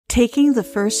Taking the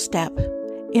first step,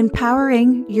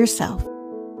 empowering yourself.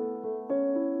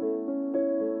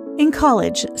 In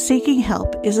college, seeking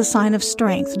help is a sign of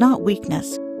strength, not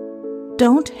weakness.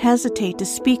 Don't hesitate to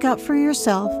speak up for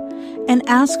yourself and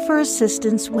ask for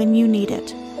assistance when you need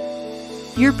it.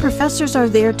 Your professors are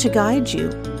there to guide you.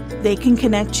 They can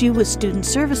connect you with student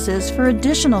services for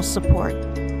additional support.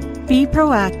 Be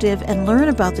proactive and learn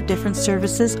about the different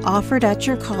services offered at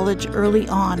your college early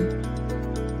on.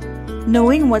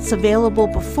 Knowing what's available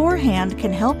beforehand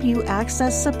can help you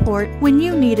access support when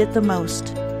you need it the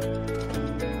most.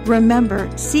 Remember,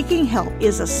 seeking help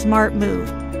is a smart move.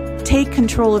 Take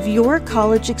control of your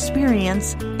college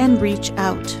experience and reach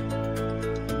out.